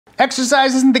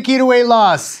Exercise isn't the key to weight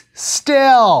loss.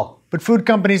 Still. But food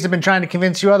companies have been trying to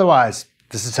convince you otherwise.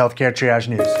 This is Healthcare Triage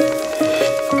News.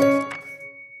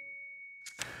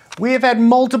 We have had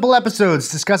multiple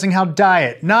episodes discussing how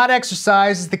diet, not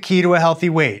exercise, is the key to a healthy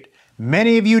weight.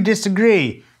 Many of you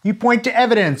disagree. You point to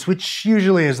evidence, which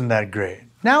usually isn't that great.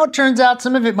 Now it turns out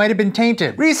some of it might have been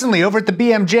tainted. Recently, over at the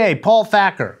BMJ, Paul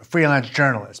Thacker, a freelance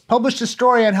journalist, published a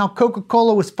story on how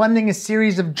Coca-Cola was funding a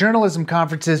series of journalism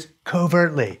conferences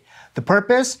covertly. The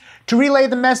purpose? To relay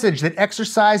the message that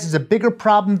exercise is a bigger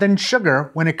problem than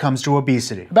sugar when it comes to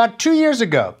obesity. About 2 years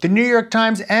ago, the New York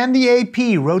Times and the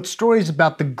AP wrote stories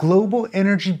about the Global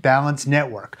Energy Balance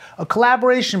Network, a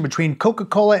collaboration between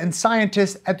Coca-Cola and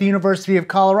scientists at the University of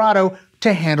Colorado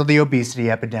to handle the obesity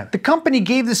epidemic. The company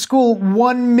gave the school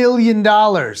 $1 million.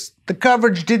 The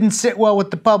coverage didn't sit well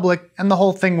with the public, and the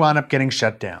whole thing wound up getting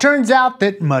shut down. Turns out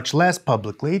that, much less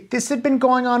publicly, this had been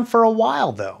going on for a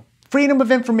while though. Freedom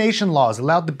of information laws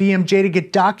allowed the BMJ to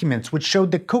get documents which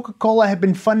showed that Coca-Cola had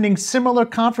been funding similar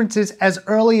conferences as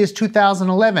early as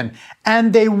 2011,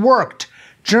 and they worked.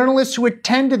 Journalists who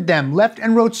attended them left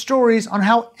and wrote stories on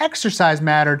how exercise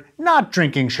mattered, not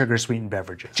drinking sugar-sweetened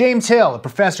beverages. James Hill, a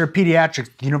professor of pediatrics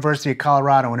at the University of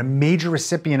Colorado and a major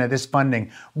recipient of this funding,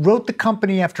 wrote the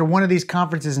company after one of these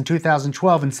conferences in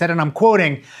 2012 and said, and I'm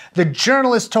quoting, "The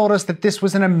journalists told us that this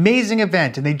was an amazing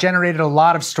event and they generated a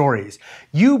lot of stories.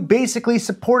 You basically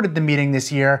supported the meeting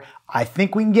this year. I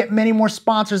think we can get many more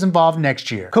sponsors involved next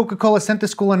year." Coca-Cola sent the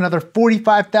school another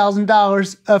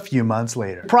 $45,000 a few months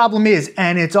later. The problem is,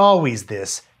 and it's always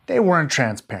this, they weren't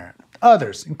transparent.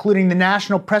 Others, including the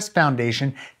National Press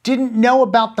Foundation, didn't know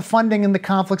about the funding and the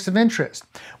conflicts of interest.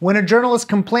 When a journalist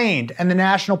complained and the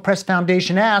National Press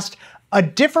Foundation asked, a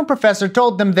different professor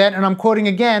told them that, and I'm quoting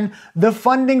again, "The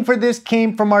funding for this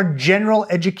came from our general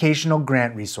educational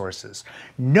grant resources."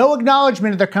 No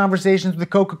acknowledgement of their conversations with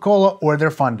Coca-Cola or their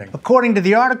funding. According to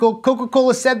the article,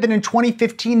 Coca-Cola said that in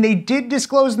 2015 they did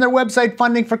disclose in their website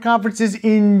funding for conferences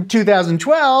in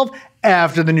 2012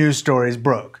 after the news stories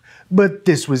broke. But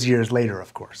this was years later,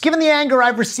 of course. Given the anger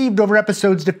I've received over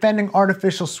episodes defending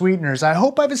artificial sweeteners, I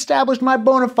hope I've established my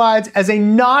bona fides as a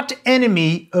not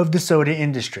enemy of the soda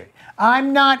industry.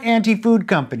 I'm not anti-food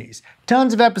companies.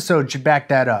 Tons of episodes should back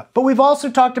that up. But we've also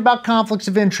talked about conflicts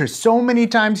of interest so many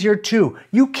times here too.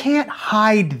 You can't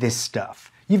hide this stuff.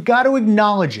 You've got to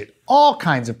acknowledge it. All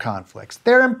kinds of conflicts.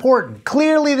 They're important.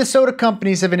 Clearly the soda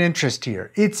companies have an interest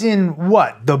here. It's in,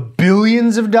 what, the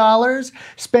billions of dollars?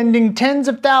 Spending tens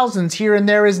of thousands here and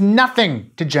there is nothing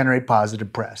to generate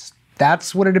positive press.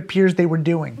 That's what it appears they were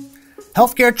doing.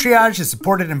 Healthcare Triage is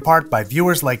supported in part by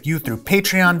viewers like you through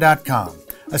Patreon.com.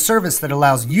 A service that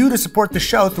allows you to support the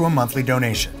show through a monthly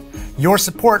donation. Your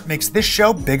support makes this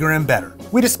show bigger and better.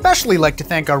 We'd especially like to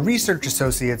thank our research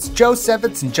associates Joe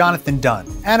Sevitz and Jonathan Dunn,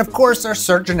 and of course our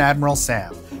Surgeon Admiral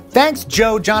Sam. Thanks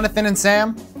Joe, Jonathan, and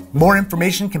Sam. More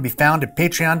information can be found at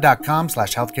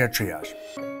patreon.com/healthcaretriage.